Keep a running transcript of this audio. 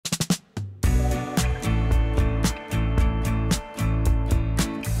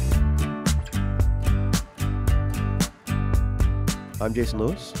I'm Jason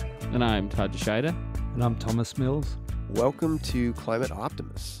Lewis. And I'm Todd Descheida. And I'm Thomas Mills. Welcome to Climate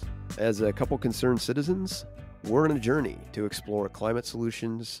Optimists. As a couple concerned citizens, we're on a journey to explore climate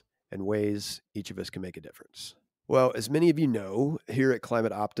solutions and ways each of us can make a difference. Well, as many of you know, here at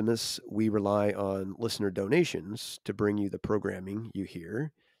Climate Optimists, we rely on listener donations to bring you the programming you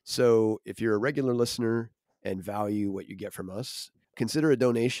hear. So if you're a regular listener and value what you get from us, consider a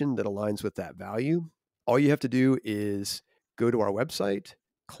donation that aligns with that value. All you have to do is go to our website,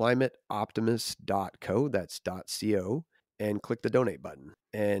 climateoptimist.co, that's .co, and click the donate button.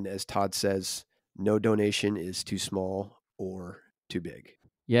 And as Todd says, no donation is too small or too big.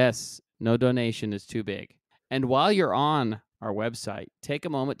 Yes, no donation is too big. And while you're on our website, take a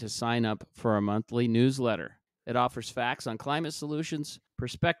moment to sign up for our monthly newsletter. It offers facts on climate solutions,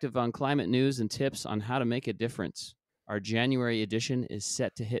 perspective on climate news, and tips on how to make a difference. Our January edition is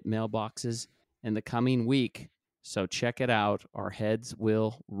set to hit mailboxes in the coming week, so check it out. Our heads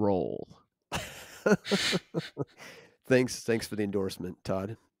will roll. Thanks for the endorsement,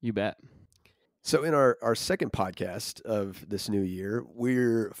 Todd. You bet. So in our second podcast of this new year,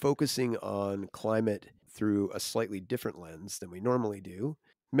 we're focusing on climate through a slightly different lens than we normally do.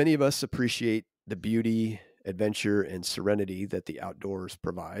 Many of us appreciate the beauty, adventure, and serenity that the outdoors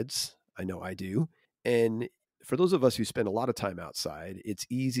provides. I know I do. And for those of us who spend a lot of time outside, it's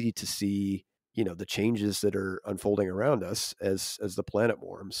easy to see, the changes that are unfolding around us as the planet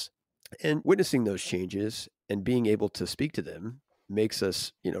warms. And witnessing those changes and being able to speak to them makes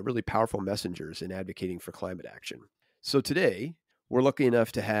us, really powerful messengers in advocating for climate action. So today, we're lucky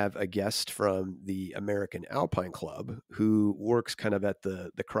enough to have a guest from the American Alpine Club who works kind of at the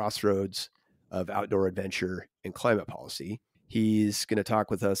crossroads of outdoor adventure and climate policy. He's going to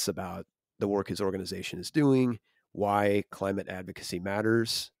talk with us about the work his organization is doing, why climate advocacy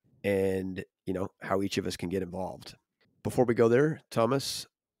matters, and, how each of us can get involved. Before we go there, Thomas,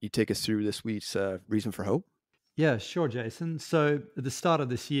 you take us through this week's Reason for Hope? Yeah, sure, Jason. So at the start of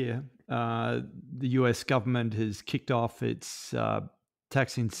this year, the US government has kicked off its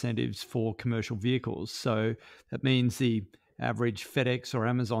tax incentives for commercial vehicles. So that means the average FedEx or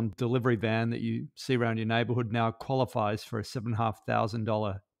Amazon delivery van that you see around your neighborhood now qualifies for a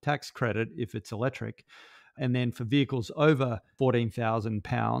 $7,500 tax credit if it's electric. And then for vehicles over 14,000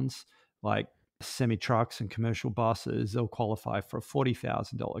 pounds, like semi-trucks and commercial buses, they'll qualify for a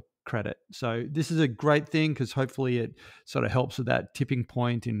 $40,000 credit. So this is a great thing because hopefully it sort of helps with that tipping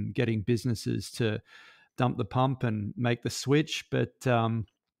point in getting businesses to dump the pump and make the switch. But my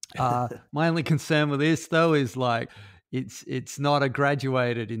only concern with this, though, is like it's not a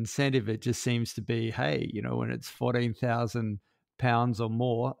graduated incentive. It just seems to be, hey, when it's 14,000 pounds or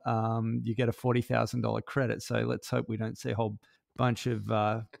more, you get a $40,000 credit. So let's hope we don't see a whole bunch of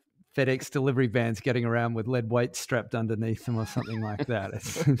FedEx delivery vans getting around with lead weights strapped underneath them or something like that. It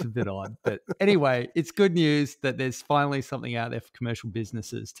seems a bit odd. But anyway, it's good news that there's finally something out there for commercial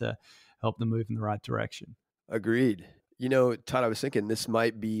businesses to help them move in the right direction. Agreed. Todd, I was thinking this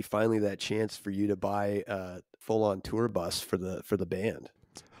might be finally that chance for you to buy a full-on tour bus for the band.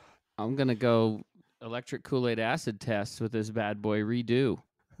 I'm going to go electric Kool-Aid acid test with this bad boy redo,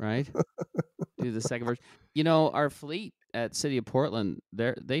 right? Do the second version. Our fleet at City of Portland,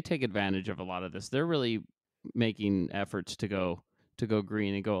 they take advantage of a lot of this. They're really making efforts to go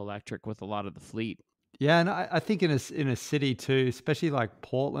green and go electric with a lot of the fleet. Yeah, and I think in a city too, especially like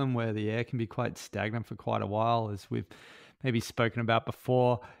Portland, where the air can be quite stagnant for quite a while, as we've maybe spoken about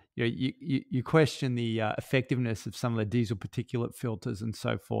before. You question the effectiveness of some of the diesel particulate filters and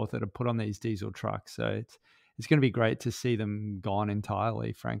so forth that are put on these diesel trucks. So it's going to be great to see them gone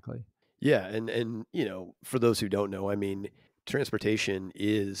entirely, frankly. Yeah, and for those who don't know, transportation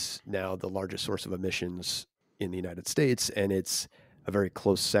is now the largest source of emissions in the United States, and it's a very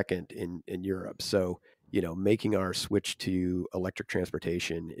close second in Europe. So, making our switch to electric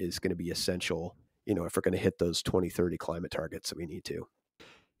transportation is going to be essential, if we're going to hit those 2030 climate targets that we need to.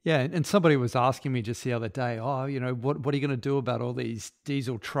 Yeah, and somebody was asking me just the other day, what are you going to do about all these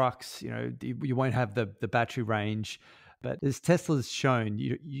diesel trucks? You won't have the battery range. But as Tesla's shown,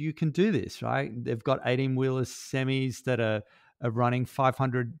 you can do this, right? They've got 18-wheeler semis that are running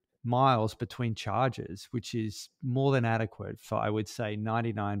 500 miles between charges, which is more than adequate for, I would say,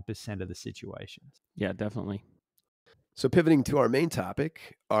 99% of the situations. Yeah, definitely. So pivoting to our main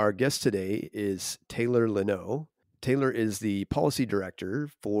topic, our guest today is Taylor Luneau. Taylor is the policy director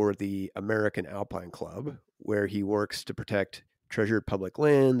for the American Alpine Club, where he works to protect treasured public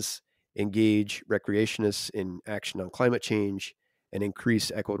lands, engage recreationists in action on climate change, and increase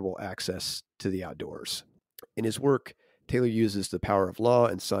equitable access to the outdoors. In his work, Taylor uses the power of law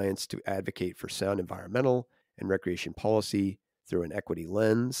and science to advocate for sound environmental and recreation policy through an equity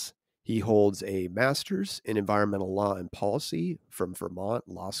lens. He holds a master's in environmental law and policy from Vermont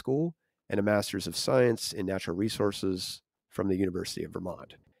Law School and a master's of science in natural resources from the University of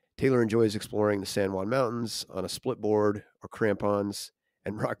Vermont. Taylor enjoys exploring the San Juan Mountains on a split board or crampons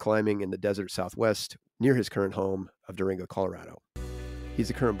and rock climbing in the desert Southwest near his current home of Durango, Colorado. He's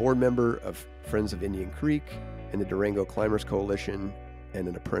a current board member of Friends of Indian Creek and the Durango Climbers Coalition and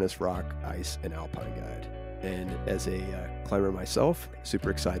an apprentice rock, ice, and alpine guide. And as a climber myself, super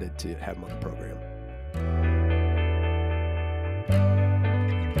excited to have him on the program.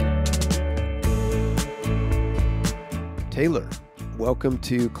 Taylor, welcome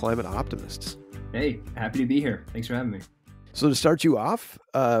to Climate Optimists. Hey, happy to be here. Thanks for having me. So to start you off,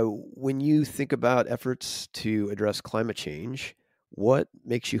 when you think about efforts to address climate change, what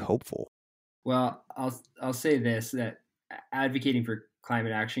makes you hopeful? Well, I'll say this, that advocating for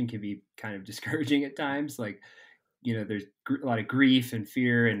climate action can be kind of discouraging at times. There's a lot of grief and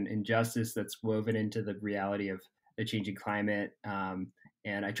fear and injustice that's woven into the reality of the changing climate.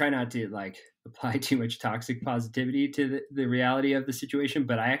 And I try not to apply too much toxic positivity to the reality of the situation,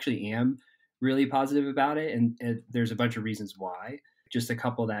 but I actually am really positive about it. And there's a bunch of reasons why. Just a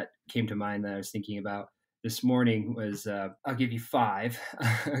couple that came to mind that I was thinking about this morning was, I'll give you five.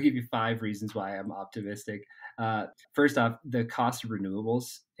 I'll give you 5 reasons why I'm optimistic. First off, the cost of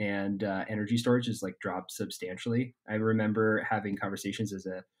renewables and energy storage has dropped substantially. I remember having conversations as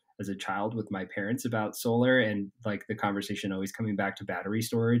a child with my parents about solar, and the conversation always coming back to battery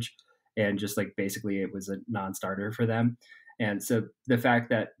storage, and just basically it was a non-starter for them. And so the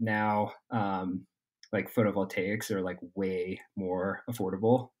fact that now photovoltaics are way more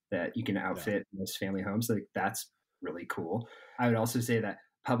affordable, that you can outfit most family homes, that's really cool. I would also say that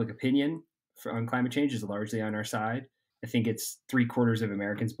public opinion on climate change is largely on our side. I think it's 3/4 of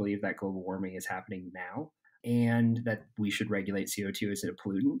Americans believe that global warming is happening now and that we should regulate CO2 as a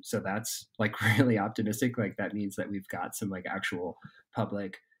pollutant. So that's really optimistic. That means that we've got some actual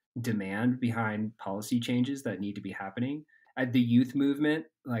public demand behind policy changes that need to be happening. At the youth movement,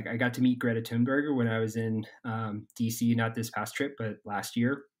 I got to meet Greta Thunberg when I was in DC, not this past trip, but last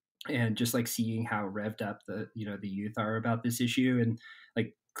year. And just seeing how revved up the youth are about this issue, and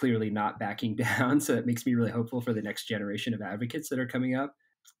clearly not backing down. So it makes me really hopeful for the next generation of advocates that are coming up.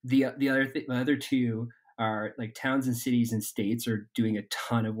 The other two are towns and cities and states are doing a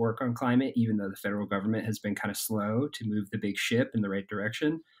ton of work on climate, even though the federal government has been kind of slow to move the big ship in the right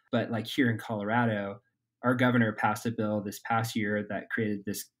direction. But here in Colorado, our governor passed a bill this past year that created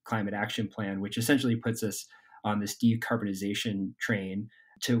this climate action plan, which essentially puts us on this decarbonization train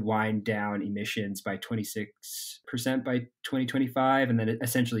to wind down emissions by 26% by 2025, and then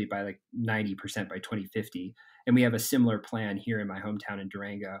essentially by 90% by 2050. And we have a similar plan here in my hometown in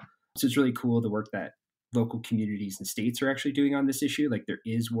Durango. So it's really cool the work that local communities and states are actually doing on this issue. There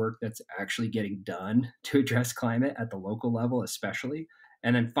is work that's actually getting done to address climate at the local level, especially.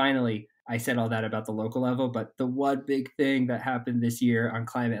 And then finally, I said all that about the local level, but the one big thing that happened this year on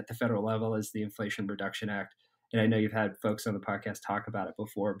climate at the federal level is the Inflation Reduction Act. And I know you've had folks on the podcast talk about it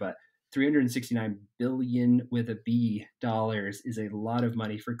before, but $369 billion with a B dollars is a lot of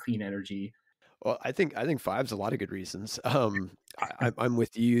money for clean energy. Well, I think 5's a lot of good reasons. I'm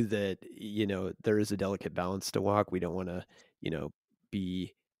with you that there is a delicate balance to walk. We don't want to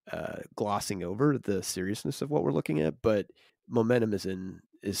be glossing over the seriousness of what we're looking at, but momentum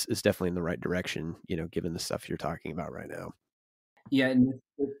is definitely in the right direction. Given the stuff you're talking about right now. Yeah, and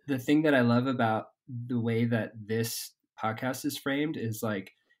the thing that I love about the way that this podcast is framed is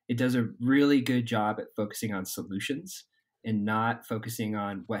it does a really good job at focusing on solutions and not focusing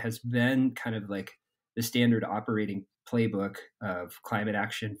on what has been kind of the standard operating playbook of climate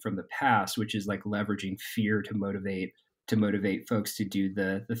action from the past, which is leveraging fear to motivate folks to do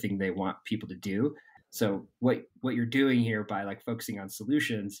the thing they want people to do. So what you're doing here by focusing on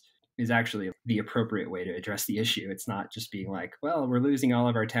solutions is actually the appropriate way to address the issue. It's not just being well, we're losing all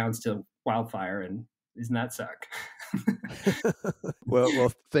of our towns to wildfire, and isn't that suck?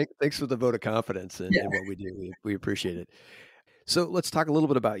 Well, thanks for the vote of confidence in what we do. We appreciate it. So let's talk a little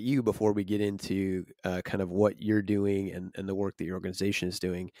bit about you before we get into kind of what you're doing and the work that your organization is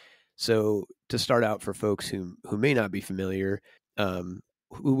doing. So to start out, for folks who may not be familiar,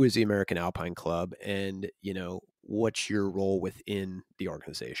 who is the American Alpine Club, and what's your role within the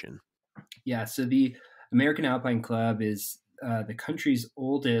organization? Yeah, so the American Alpine Club is the country's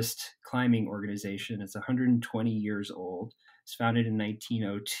oldest climbing organization. It's 120 years old. It's founded in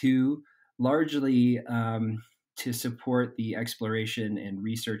 1902, largely to support the exploration and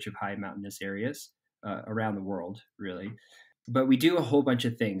research of high mountainous areas around the world, really. But we do a whole bunch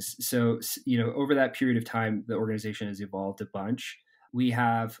of things. So, over that period of time, the organization has evolved a bunch. We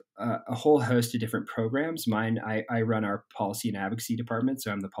have a whole host of different programs. I run our policy and advocacy department,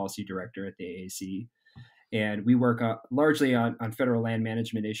 so I'm the policy director at the AAC. And we work largely on federal land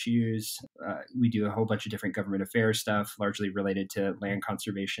management issues. We do a whole bunch of different government affairs stuff, largely related to land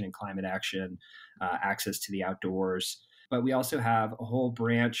conservation and climate action, access to the outdoors. But we also have a whole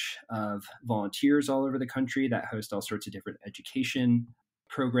branch of volunteers all over the country that host all sorts of different education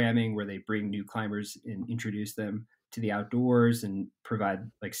programming where they bring new climbers and introduce them to the outdoors and provide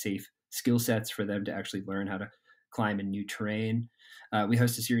like safe skill sets for them to actually learn how to climb in new terrain. We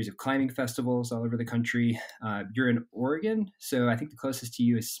host a series of climbing festivals all over the country. You're in Oregon, so I think the closest to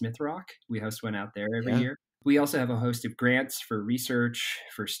you is Smith Rock. We host one out there every year. We also have a host of grants for research,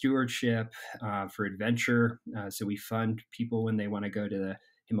 for stewardship, for adventure. So we fund people when they want to go to the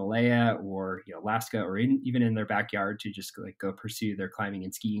Himalaya or Alaska or even in their backyard to just like go pursue their climbing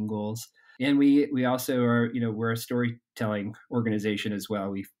and skiing goals. And we also are we're a storytelling organization as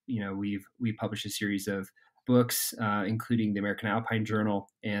well. We publish a series of books, including the American Alpine Journal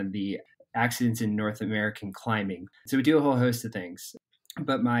and the Accidents in North American Climbing. So we do a whole host of things.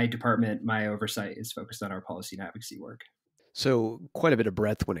 But my department, my oversight is focused on our policy and advocacy work. So quite a bit of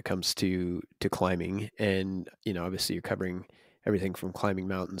breadth when it comes to climbing, and obviously you're covering everything from climbing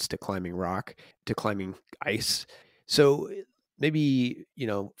mountains to climbing rock to climbing ice. So maybe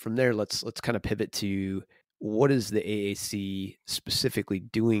from there, let's kind of pivot to what is the AAC specifically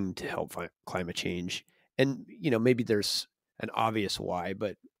doing to help fight climate change, and maybe there's an obvious why,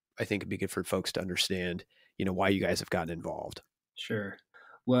 but I think it'd be good for folks to understand why you guys have gotten involved. Sure.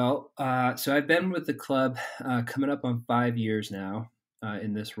 Well, so I've been with the club coming up on 5 years now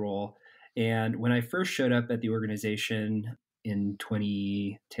in this role. And when I first showed up at the organization in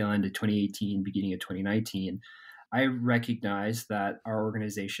tail end of 2018, beginning of 2019, I recognized that our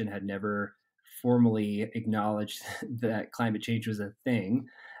organization had never formally acknowledged that climate change was a thing,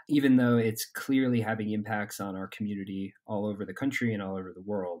 even though it's clearly having impacts on our community all over the country and all over the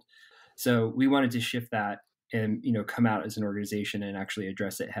world. So we wanted to shift that and come out as an organization and actually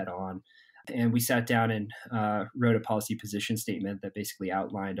address it head on. And we sat down and wrote a policy position statement that basically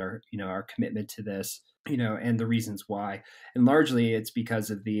outlined our commitment to this, and the reasons why. And largely it's because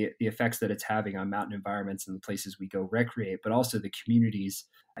of the effects that it's having on mountain environments and the places we go recreate, but also the communities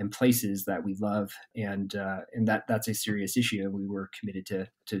and places that we love. And that's a serious issue. And we were committed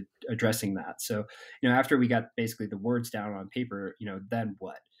to addressing that. So, after we got basically the words down on paper, then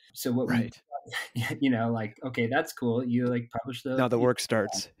what? So what right. Okay, that's cool. You publish now the work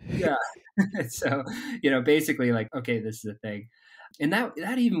starts. Yeah. So, basically okay, this is a thing. And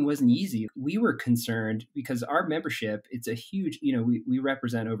that even wasn't easy. We were concerned because our membership, it's a huge, we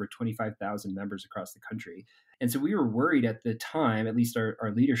represent over 25,000 members across the country. And so we were worried at the time, at least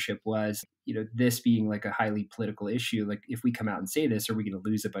our leadership was, this being like a highly political issue. Like if we come out and say this, are we going to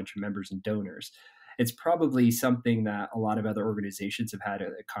lose a bunch of members and donors? It's probably something that a lot of other organizations have had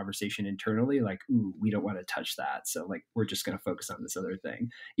a conversation internally, like, ooh, we don't want to touch that. So we're just going to focus on this other thing,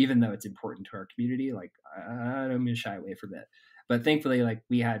 even though it's important to our community. I'm going to shy away from it. But thankfully,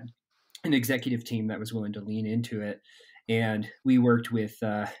 we had an executive team that was willing to lean into it. And we worked with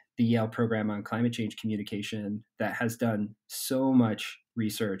the Yale program on climate change communication that has done so much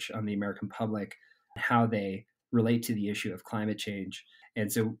research on the American public, how they relate to the issue of climate change. And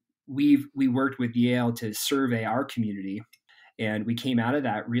so we worked with Yale to survey our community, and we came out of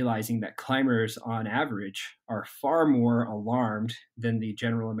that realizing that climbers on average are far more alarmed than the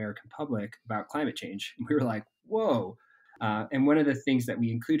general American public about climate change. And we were like, whoa. And one of the things that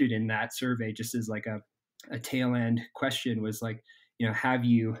we included in that survey, just as a tail end question, was have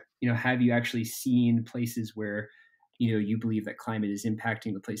you actually seen places where you believe that climate is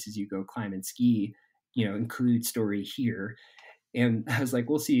impacting the places you go climb and ski, include story here. And I was like,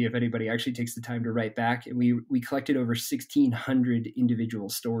 we'll see if anybody actually takes the time to write back. And we collected over 1,600 individual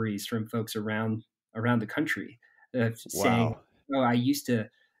stories from folks around the country saying, oh, I used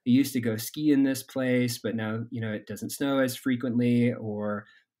to go ski in this place, but now, it doesn't snow as frequently, or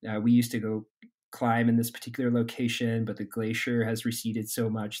we used to go climb in this particular location, but the glacier has receded so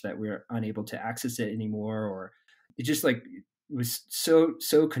much that we're unable to access it anymore. Or it just was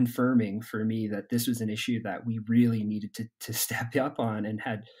so confirming for me that this was an issue that we really needed to step up on, and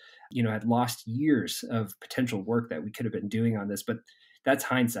had lost years of potential work that we could have been doing on this. But that's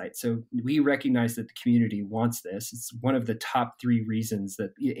hindsight. So we recognize that the community wants this. It's one of the top 3 reasons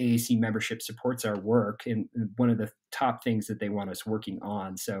that the AAC membership supports our work, and one of the top things that they want us working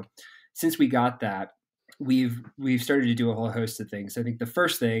on. So since we got that, we've started to do a whole host of things. I think the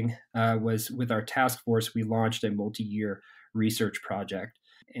first thing was with our task force, we launched a multi-year research project.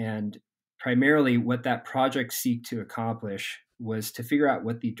 And primarily what that project seeked to accomplish was to figure out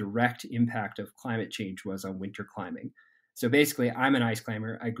what the direct impact of climate change was on winter climbing. So basically, I'm an ice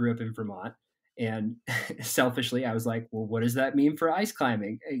climber. I grew up in Vermont. And selfishly, I was like, well, what does that mean for ice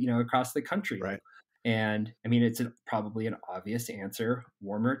climbing, across the country? Right. And I mean, it's probably an obvious answer.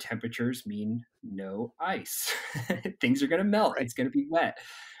 Warmer temperatures mean no ice. Things are going to melt. Right. It's going to be wet.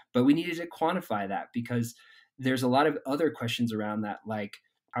 But we needed to quantify that because there's a lot of other questions around that, like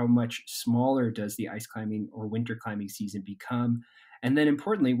how much smaller does the ice climbing or winter climbing season become? And then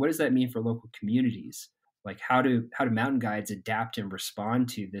importantly, what does that mean for local communities? Like how do mountain guides adapt and respond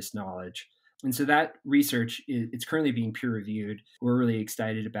to this knowledge? And so that research, it's currently being peer reviewed. We're really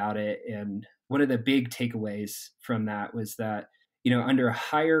excited about it. And one of the big takeaways from that was that, under a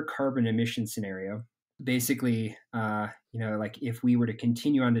higher carbon emission scenario, basically, like if we were to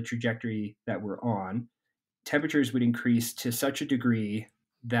continue on the trajectory that we're on, temperatures would increase to such a degree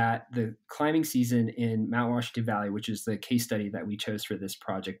that the climbing season in Mount Washington Valley, which is the case study that we chose for this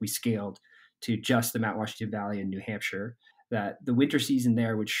project, we scaled to just the Mount Washington Valley in New Hampshire, that the winter season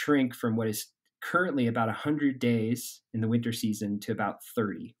there would shrink from what is currently about 100 days in the winter season to about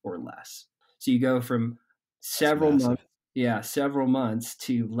 30 or less. So you go from several months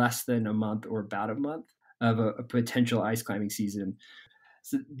to less than a month or about a month of a potential ice climbing season.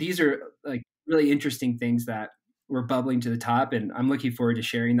 So these are like really interesting things that were bubbling to the top, and I'm looking forward to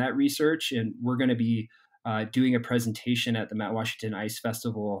sharing that research. And we're going to be doing a presentation at the Mount Washington Ice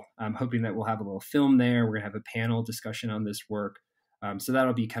Festival. I'm hoping that we'll have a little film there. We're going to have a panel discussion on this work. So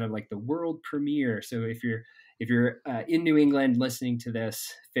that'll be kind of like the world premiere. So if you're in New England listening to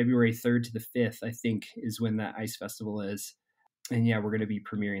this, February 3rd to the 5th, I think is when that ice festival is. And yeah, we're going to be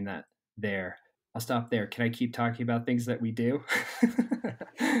premiering that there. I'll stop there. Can I keep talking about things that we do?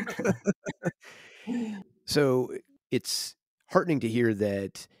 So it's heartening to hear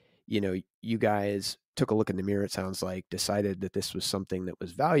that, you guys took a look in the mirror, it sounds like, decided that this was something that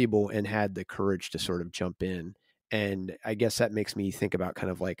was valuable and had the courage to sort of jump in. And I guess that makes me think about kind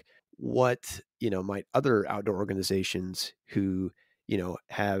of like what, might other outdoor organizations who,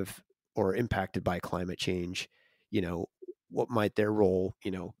 have or impacted by climate change, what might their role,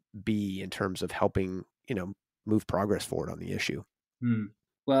 be in terms of helping, move progress forward on the issue?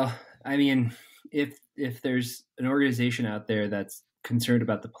 Well, I mean, if there's an organization out there that's concerned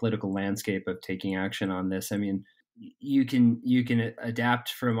about the political landscape of taking action on this, I mean, you can adapt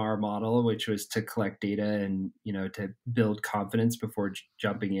from our model, which was to collect data and to build confidence before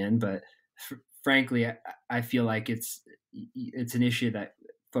jumping in. But frankly, I feel like it's an issue that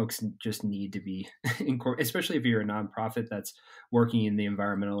folks just need to be especially if you're a nonprofit that's working in the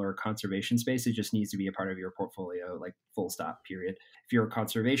environmental or conservation space. It just needs to be a part of your portfolio, like full stop, period. If you're a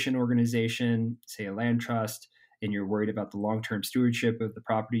conservation organization, say a land trust, and you're worried about the long-term stewardship of the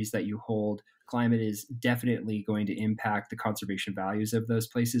properties that you hold, climate is definitely going to impact the conservation values of those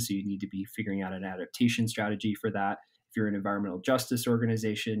places. So you need to be figuring out an adaptation strategy for that. If you're an environmental justice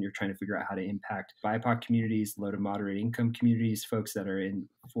organization, you're trying to figure out how to impact BIPOC communities, low to moderate income communities, folks that are in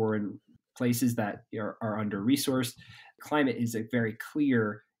foreign places that are under-resourced. Climate is a very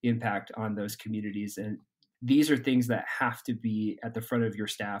clear impact on those communities. And these are things that have to be at the front of your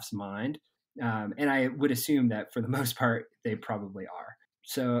staff's mind. And I would assume that for the most part, they probably are.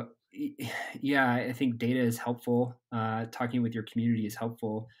 So yeah, I think data is helpful. Talking with your community is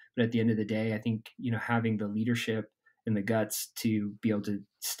helpful. But at the end of the day, I think, having the leadership and the guts to be able to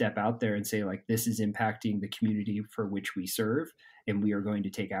step out there and say, like, this is impacting the community for which we serve, and we are going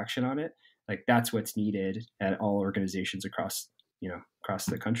to take action on it. Like, that's what's needed at all organizations across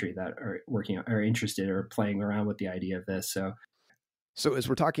the country that are interested or playing around with the idea of this. So as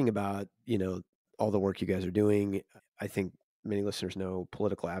we're talking about, all the work you guys are doing, I think many listeners know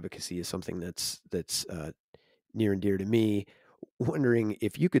political advocacy is something that's near and dear to me. Wondering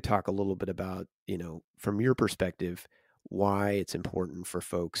if you could talk a little bit about, from your perspective, why it's important for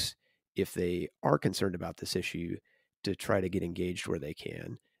folks, if they are concerned about this issue, to try to get engaged where they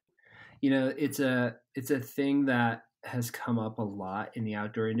can. It's a thing that has come up a lot in the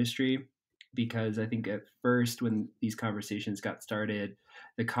outdoor industry, because I think at first when these conversations got started,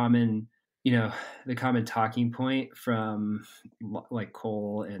 the common talking point from like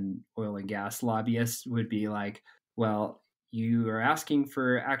coal and oil and gas lobbyists would be like, well, you are asking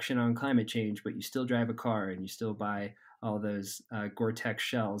for action on climate change, but you still drive a car and you still buy all those Gore-Tex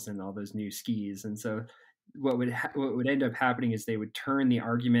shells and all those new skis. And so what would end up happening is they would turn the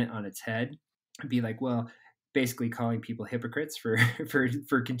argument on its head and be like, well, basically calling people hypocrites for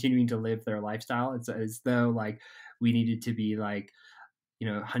continuing to live their lifestyle. It's as though like we needed to be like,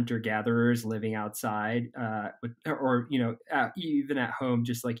 hunter gatherers living outside, or even at home,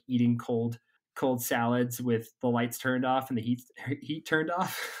 just like eating cold salads with the lights turned off and the heat turned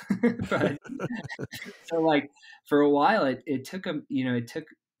off. But so like for a while, it took them,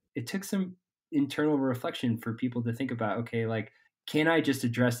 it took some internal reflection for people to think about, okay, like, can I just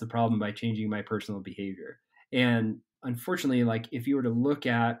address the problem by changing my personal behavior? And unfortunately, like if you were to look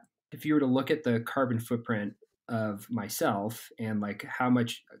at the carbon footprint of myself and like how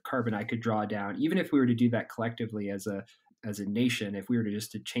much carbon I could draw down, even if we were to do that collectively as a nation, if we were to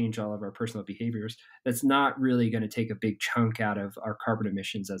just to change all of our personal behaviors, that's not really going to take a big chunk out of our carbon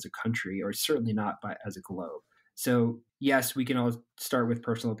emissions as a country, or certainly not as a globe. So yes, we can all start with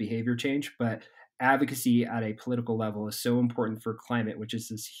personal behavior change, but advocacy at a political level is so important for climate, which is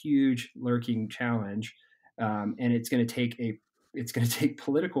this huge lurking challenge, and it's going to take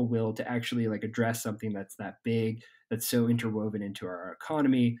political will to actually like address something that's that big, that's so interwoven into our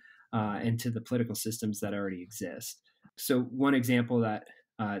economy, and to the political systems that already exist. So one example that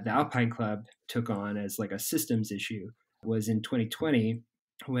the Alpine Club took on as like a systems issue was in 2020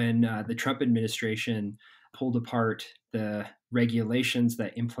 when the Trump administration pulled apart the regulations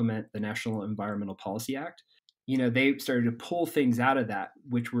that implement the National Environmental Policy Act. They started to pull things out of that,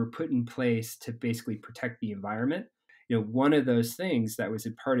 which were put in place to basically protect the environment. One of those things that was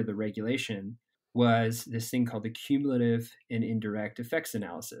a part of the regulation was this thing called the cumulative and indirect effects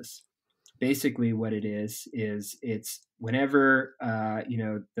analysis. Basically what it is it's whenever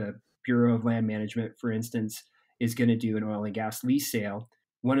the Bureau of Land Management, for instance, is going to do an oil and gas lease sale,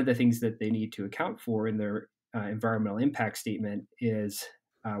 one of the things that they need to account for in their environmental impact statement is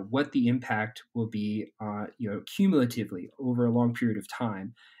what the impact will be cumulatively over a long period of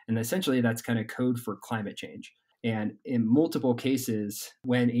time. And essentially that's kind of code for climate change. And in multiple cases,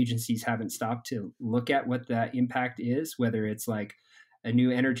 when agencies haven't stopped to look at what that impact is, whether it's like a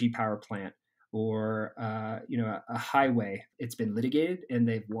new energy power plant or a highway, it's been litigated and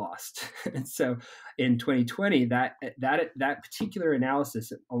they've lost. And so in 2020, that particular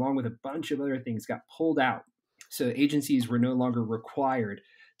analysis, along with a bunch of other things, got pulled out. So agencies were no longer required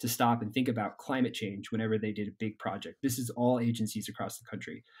to stop and think about climate change whenever they did a big project. This is all agencies across the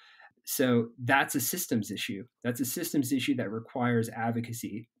country. So that's a systems issue. That's a systems issue that requires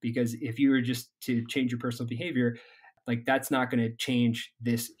advocacy, because if you were just to change your personal behavior, like that's not going to change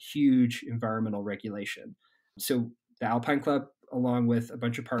this huge environmental regulation. So the Alpine Club, along with a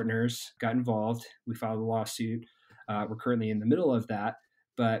bunch of partners, got involved. We filed a lawsuit. We're currently in the middle of that,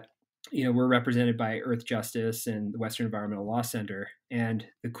 but we're represented by Earth Justice and the Western Environmental Law Center. And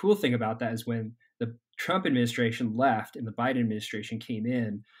the cool thing about that is when the Trump administration left and the Biden administration came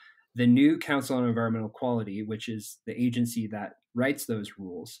in, the new Council on Environmental Quality, which is the agency that writes those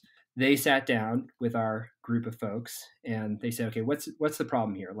rules, they sat down with our group of folks and they said, okay, what's the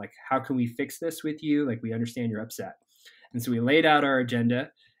problem here? Like, how can we fix this with you? Like, we understand you're upset. And so we laid out our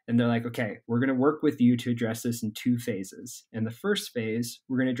agenda and they're like, okay, we're going to work with you to address this in 2 phases. And the first phase,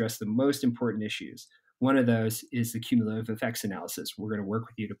 we're going to address the most important issues. One of those is the cumulative effects analysis. We're going to work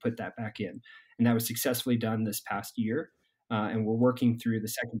with you to put that back in. And that was successfully done this past year. And we're working through the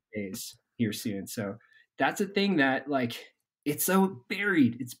second phase here soon. So that's a thing that like, it's so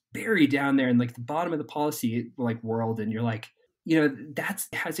buried. It's buried down there in like the bottom of the policy like world. And you're like, that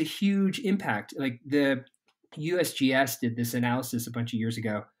has a huge impact. Like the USGS did this analysis a bunch of years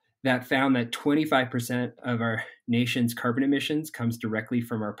ago that found that 25% of our nation's carbon emissions comes directly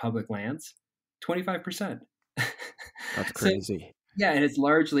from our public lands. 25%. That's crazy. So, yeah. And it's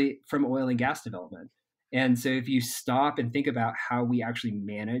largely from oil and gas development. And so if you stop and think about how we actually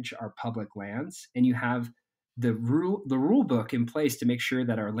manage our public lands, and you have the rule book in place to make sure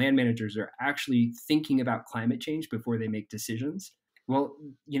that our land managers are actually thinking about climate change before they make decisions, well,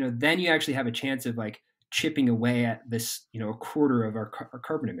 then you actually have a chance of like chipping away at this, a quarter of our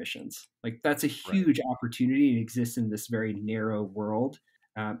carbon emissions. Like that's a huge opportunity. It exists in this very narrow world.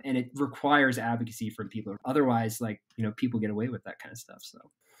 And it requires advocacy from people. Otherwise, like, people get away with that kind of stuff. So,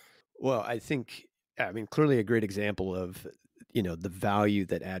 well, clearly a great example of, the value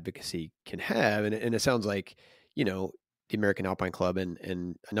that advocacy can have. And it sounds like, the American Alpine Club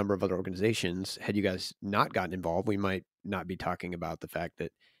and a number of other organizations, had you guys not gotten involved, we might not be talking about the fact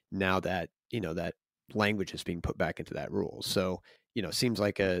that now that, that language is being put back into that rule. So, seems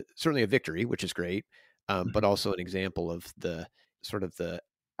like certainly a victory, which is great, but also an example of the sort of the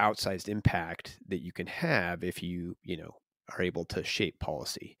outsized impact that you can have if you, are able to shape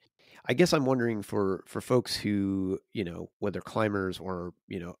policy. I guess I'm wondering for folks who, whether climbers or,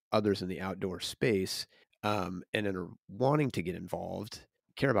 others in the outdoor space, and are wanting to get involved,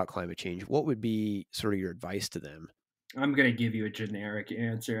 care about climate change, what would be sort of your advice to them? I'm going to give you a generic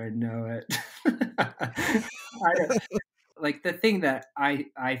answer. I know it. I don't, like the thing that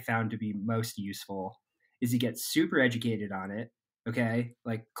I found to be most useful is to get super educated on it. Okay.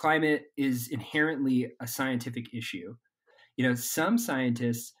 Like climate is inherently a scientific issue. Some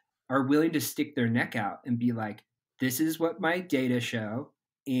scientists are willing to stick their neck out and be like, this is what my data show.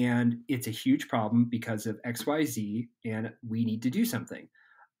 And it's a huge problem because of XYZ, and we need to do something.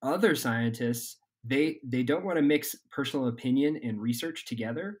 Other scientists, they don't want to mix personal opinion and research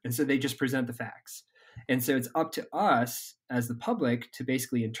together. And so they just present the facts. And so it's up to us as the public to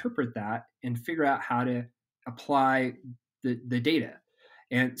basically interpret that and figure out how to apply the data.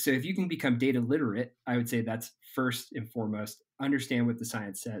 And so if you can become data literate, I would say that's first and foremost, understand what the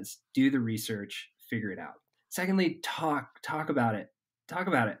science says, do the research, figure it out. Secondly, talk about it. Talk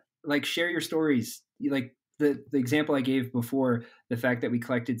about it. Like share your stories. Like the example I gave before, the fact that we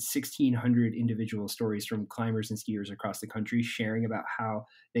collected 1,600 individual stories from climbers and skiers across the country sharing about how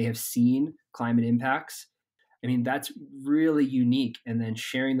they have seen climate impacts. I mean, that's really unique. And then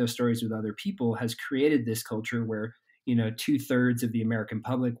sharing those stories with other people has created this culture where 2/3 of the American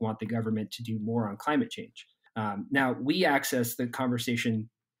public want the government to do more on climate change. Now, we access the conversation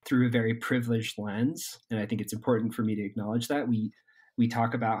through a very privileged lens, and I think it's important for me to acknowledge that. We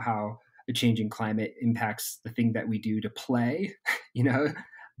talk about how a changing climate impacts the thing that we do to play,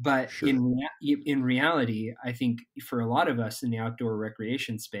 but Sure. in reality, I think for a lot of us in the outdoor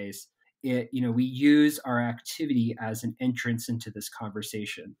recreation space, we use our activity as an entrance into this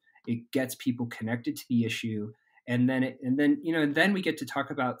conversation. It gets people connected to the issue. And then we get to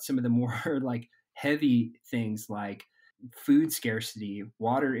talk about some of the more like heavy things like food scarcity,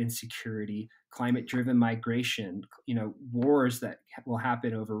 water insecurity, climate driven migration, wars that will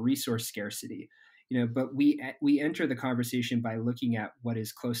happen over resource scarcity. But we enter the conversation by looking at what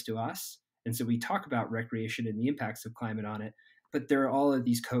is close to us. And so we talk about recreation and the impacts of climate on it, but there are all of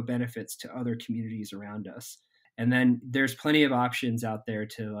these co-benefits to other communities around us. And then there's plenty of options out there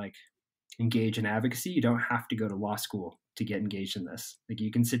to like engage in advocacy. You don't have to go to law school to get engaged in this. Like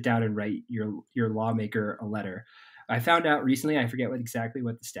you can sit down and write your lawmaker a letter. I found out recently, I forget exactly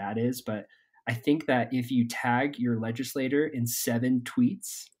what the stat is, but I think that if you tag your legislator in 7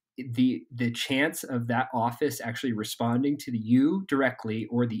 tweets, the chance of that office actually responding to you directly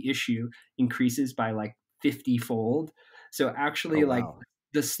or the issue increases by like 50-fold. So actually, like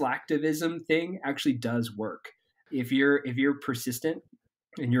the slacktivism thing actually does work. If you're persistent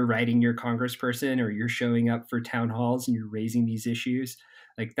and you're writing your congressperson or you're showing up for town halls and you're raising these issues,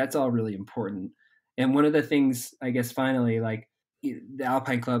 like that's all really important. And one of the things, I guess, finally, like the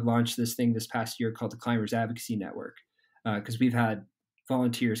Alpine Club launched this thing this past year called the Climbers Advocacy Network, because we've had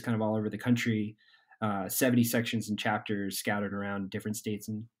volunteers kind of all over the country, 70 sections and chapters scattered around different states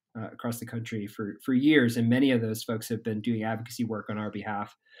and across the country for years. And many of those folks have been doing advocacy work on our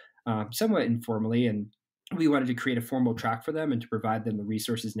behalf, somewhat informally. And we wanted to create a formal track for them and to provide them the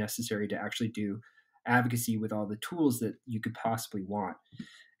resources necessary to actually do advocacy with all the tools that you could possibly want.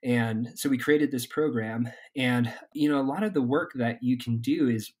 And so we created this program, and a lot of the work that you can do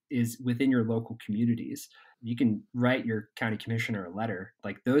is within your local communities. You can write your county commissioner a letter.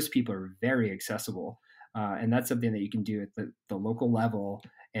 Like those people are very accessible, and that's something that you can do at the local level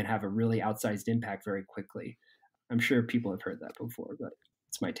and have a really outsized impact very quickly. I'm sure people have heard that before, but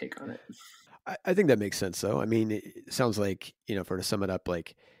it's my take on it. I think that makes sense, though. I mean, it sounds like, for to sum it up,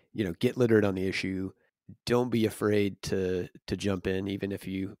 like, get literate on the issue. Don't be afraid to jump in, even if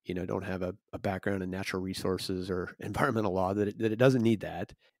you don't have a background in natural resources or environmental law, that it doesn't need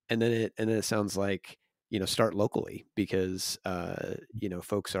that. And then it sounds like, start locally because,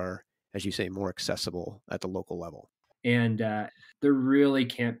 folks are, as you say, more accessible at the local level. And there really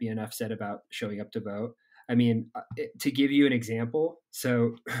can't be enough said about showing up to vote. I mean, to give you an example,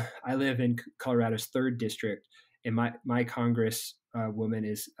 so I live in Colorado's 3rd district, and my woman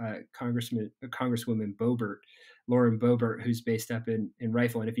is Congresswoman Boebert, Lauren Boebert, who's based up in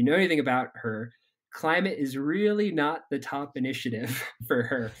Rifle. And if you know anything about her, climate is really not the top initiative for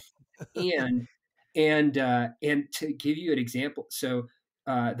her. And to give you an example, so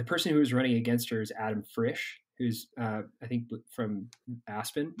the person who was running against her is Adam Frisch, who's I think from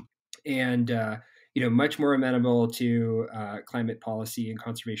Aspen, and much more amenable to climate policy and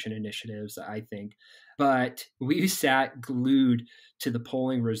conservation initiatives, I think. But we sat glued to the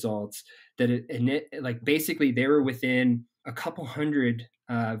polling results that basically they were within a couple hundred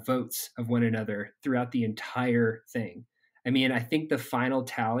votes of one another throughout the entire thing. I mean, I think the final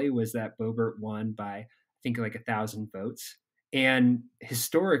tally was that Boebert won by, I think, like 1,000 votes. And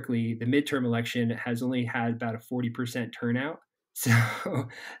historically, the midterm election has only had about a 40% turnout.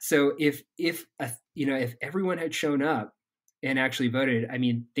 So if if everyone had shown up and actually voted, I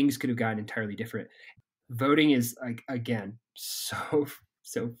mean, things could have gotten entirely different. Voting is, like, again, so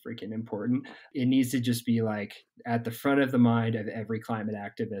freaking important. It needs to just be like at the front of the mind of every climate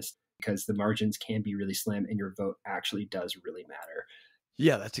activist, because the margins can be really slim and your vote actually does really matter.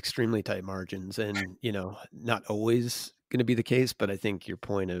 Yeah, that's extremely tight margins, and not always going to be the case, but I think your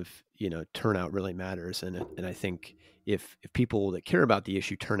point of turnout really matters, and I think if people that care about the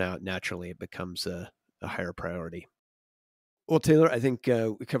issue turn out, naturally it becomes a higher priority. Well, Taylor, I think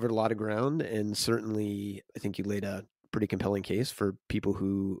we covered a lot of ground, and certainly I think you laid a pretty compelling case for people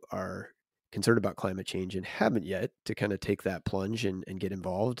who are concerned about climate change and haven't yet to kind of take that plunge and get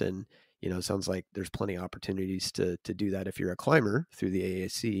involved. And it sounds like there's plenty of opportunities to do that if you're a climber through the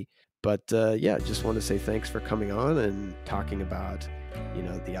AAC. But yeah, just want to say thanks for coming on and talking about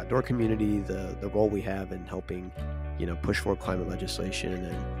the outdoor community, the role we have in helping push forward climate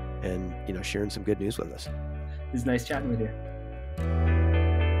legislation, and sharing some good news with us. It was nice chatting with you.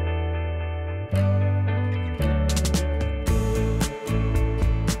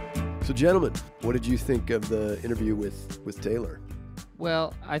 So, gentlemen, what did you think of the interview with Taylor?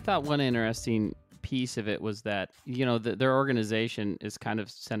 Well, I thought one interesting piece of it was that, their organization is kind of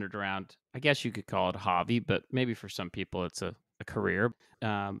centered around, I guess you could call it a hobby, but maybe for some people it's a career.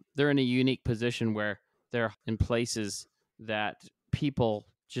 They're in a unique position where they're in places that people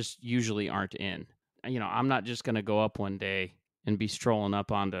just usually aren't in. I'm not just going to go up one day and be strolling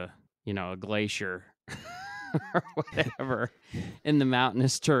up onto, a glacier or whatever in the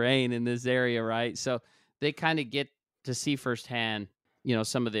mountainous terrain in this area, right? So they kind of get to see firsthand,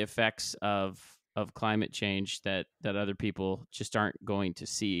 some of the effects of climate change that other people just aren't going to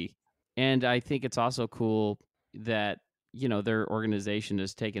see. And I think it's also cool that, their organization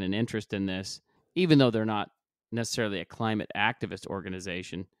has taken an interest in this, even though they're not necessarily a climate activist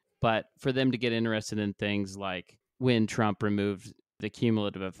organization. But for them to get interested in things like when Trump removed the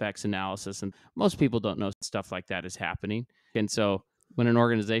cumulative effects analysis, and most people don't know stuff like that is happening. And so when an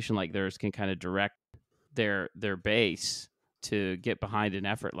organization like theirs can kind of direct their base to get behind an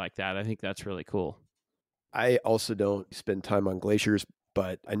effort like that, I think that's really cool. I also don't spend time on glaciers,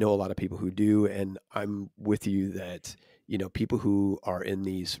 but I know a lot of people who do, and I'm with you that people who are in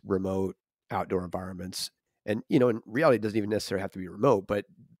these remote outdoor environments, and in reality it doesn't even necessarily have to be remote, but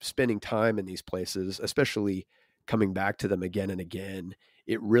spending time in these places, especially coming back to them again and again,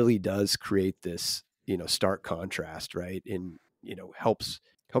 it really does create this stark contrast, right? And helps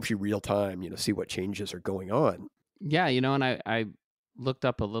you real time see what changes are going on. Yeah, and I looked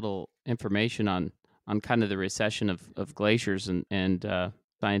up a little information on kind of the recession of glaciers, and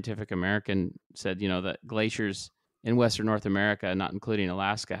Scientific American said that glaciers in Western North America, not including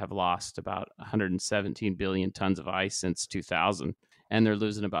Alaska, have lost about 117 billion tons of ice since 2000, and they're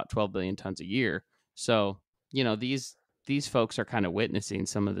losing about 12 billion tons a year. So these folks are kind of witnessing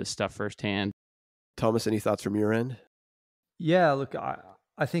some of this stuff firsthand. Thomas, any thoughts from your end? Yeah, look,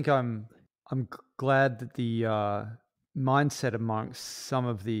 I think I'm glad that the mindset amongst some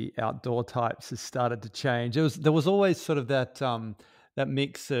of the outdoor types has started to change. There was always sort of that that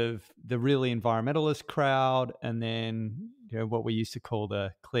mix of the really environmentalist crowd, and then what we used to call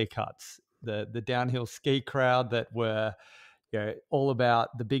the clear cuts, the downhill ski crowd that were all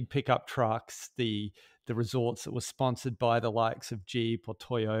about the big pickup trucks, the resorts that were sponsored by the likes of Jeep or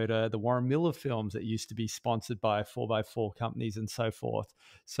Toyota, the Warren Miller films that used to be sponsored by 4x4 companies and so forth.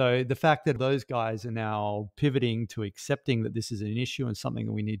 So the fact that those guys are now pivoting to accepting that this is an issue and something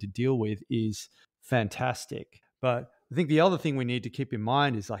that we need to deal with is fantastic. But I think the other thing we need to keep in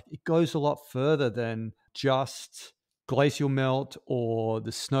mind is it goes a lot further than just glacial melt or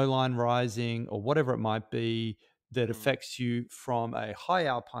the snow line rising or whatever it might be that affects you from a high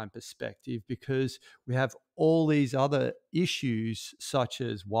alpine perspective, because we have all these other issues such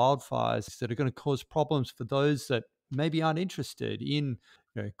as wildfires that are going to cause problems for those that maybe aren't interested in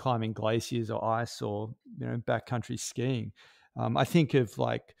climbing glaciers or ice or backcountry skiing. I think of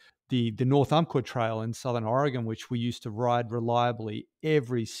the North Umpqua Trail in Southern Oregon, which we used to ride reliably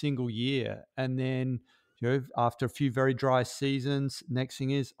every single year, and then after a few very dry seasons, next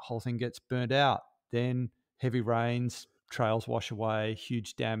thing is whole thing gets burnt out. Then heavy rains, trails wash away,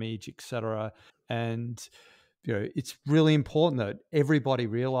 huge damage, etc. And it's really important that everybody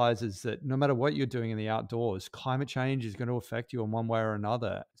realizes that no matter what you're doing in the outdoors, climate change is going to affect you in one way or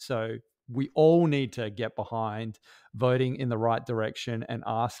another. So we all need to get behind voting in the right direction and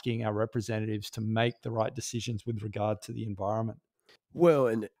asking our representatives to make the right decisions with regard to the environment. Well,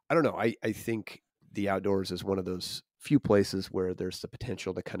 and I don't know, I think the outdoors is one of those few places where there's the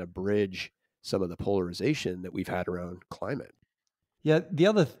potential to kind of bridge some of the polarization that we've had around climate. Yeah, the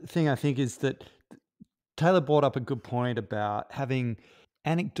other thing I think is that Taylor brought up a good point about having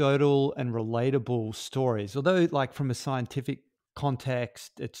anecdotal and relatable stories. Although, like, from a scientific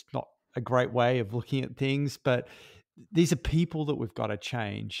context, it's not a great way of looking at things, but these are people that we've got to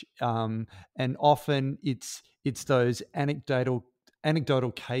change. And often it's those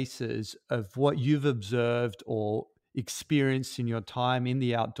anecdotal cases of what you've observed or experienced in your time in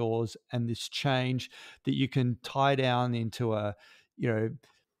the outdoors, and this change that you can tie down into a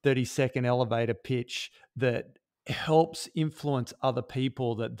 30-second elevator pitch that helps influence other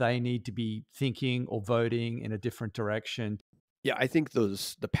people that they need to be thinking or voting in a different direction. Yeah, I think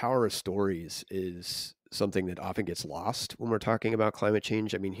the power of stories is something that often gets lost when we're talking about climate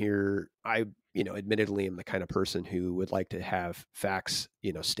change. I mean, here I, admittedly am the kind of person who would like to have facts,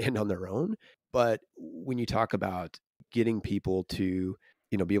 stand on their own. But when you talk about getting people to,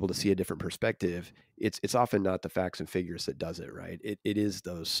 be able to see a different perspective, it's often not the facts and figures that does it, right? It is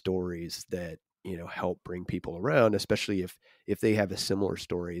those stories that, help bring people around, especially if they have a similar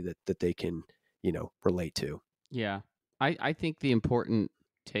story that they can, relate to. Yeah. I think the important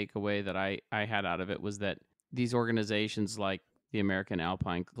takeaway that I had out of it was that these organizations like the American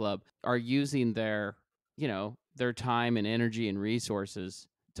Alpine Club are using their time and energy and resources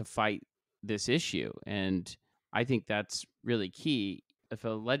to fight this issue. And I think that's really key. If a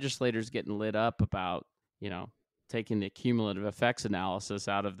legislator's getting lit up about, taking the cumulative effects analysis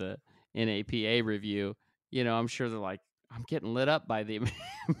out of the NAPA review, I'm sure they're like, I'm getting lit up by the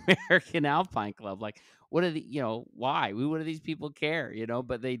American Alpine Club. Like, what are the, why? What do these people care,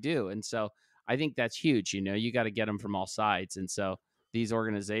 but they do. And so I think that's huge. You got to get them from all sides. And so these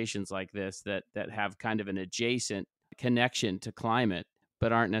organizations like this that have kind of an adjacent connection to climate,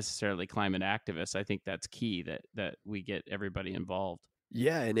 but aren't necessarily climate activists, I think that's key that we get everybody involved.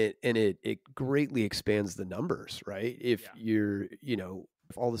 Yeah. And it greatly expands the numbers, right? If you're,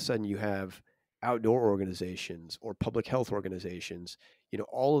 if all of a sudden you have outdoor organizations or public health organizations,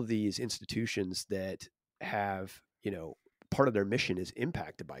 all of these institutions that have, part of their mission is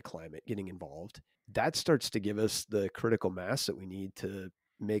impacted by climate getting involved, that starts to give us the critical mass that we need to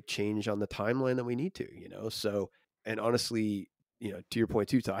make change on the timeline that we need to, so, and honestly, to your point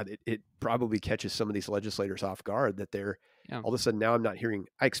too, Todd, it probably catches some of these legislators off guard that they're all of a sudden now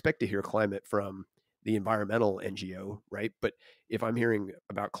I expect to hear climate from the environmental NGO, right? But if I'm hearing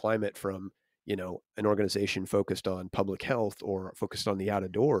about climate from, an organization focused on public health or focused on the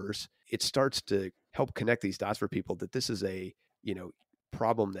outdoors, it starts to help connect these dots for people that this is a,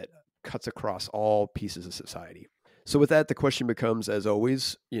 problem that cuts across all pieces of society. So with that, the question becomes, as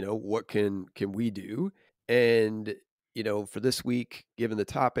always, what can we do? And, for this week, given the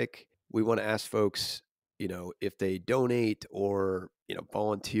topic, we want to ask folks, if they donate or,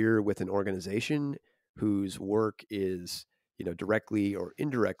 volunteer with an organization whose work is, directly or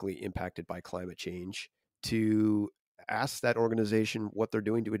indirectly impacted by climate change, to ask that organization what they're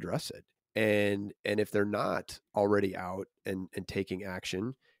doing to address it. And if they're not already out and taking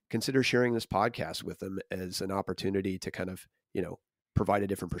action, consider sharing this podcast with them as an opportunity to kind of, provide a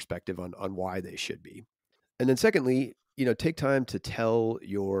different perspective on why they should be. And then secondly, take time to tell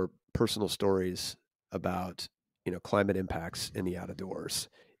your personal stories about, climate impacts in the outdoors.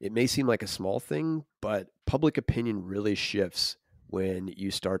 It may seem like a small thing, but public opinion really shifts when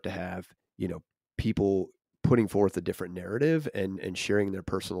you start to have, people putting forth a different narrative and sharing their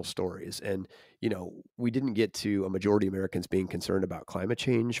personal stories. And, we didn't get to a majority of Americans being concerned about climate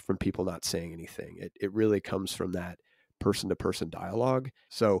change from people not saying anything. It really comes from that person-to-person dialogue.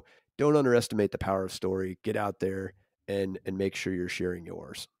 So don't underestimate the power of story. Get out there and make sure you're sharing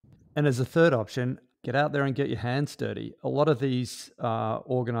yours. And as a third option, get out there and get your hands dirty. A lot of these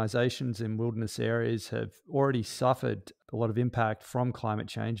organizations in wilderness areas have already suffered a lot of impact from climate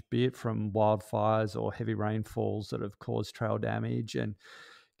change, be it from wildfires or heavy rainfalls that have caused trail damage. And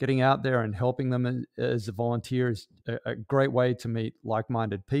getting out there and helping them as a volunteer is a great way to meet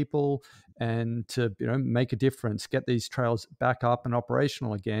like-minded people and to make a difference, get these trails back up and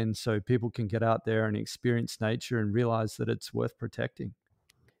operational again so people can get out there and experience nature and realize that it's worth protecting.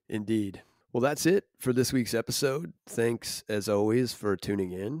 Indeed. Well, that's it for this week's episode. Thanks, as always, for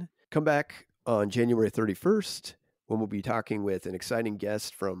tuning in. Come back on January 31st when we'll be talking with an exciting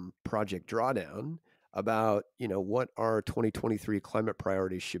guest from Project Drawdown about, what our 2023 climate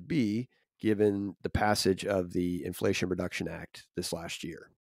priorities should be given the passage of the Inflation Reduction Act this last year.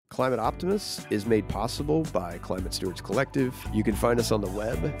 Climate Optimists is made possible by Climate Stewards Collective. You can find us on the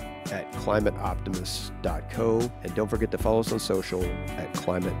web at climateoptimists.co. And don't forget to follow us on social at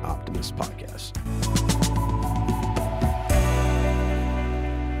Climate Optimist Podcast.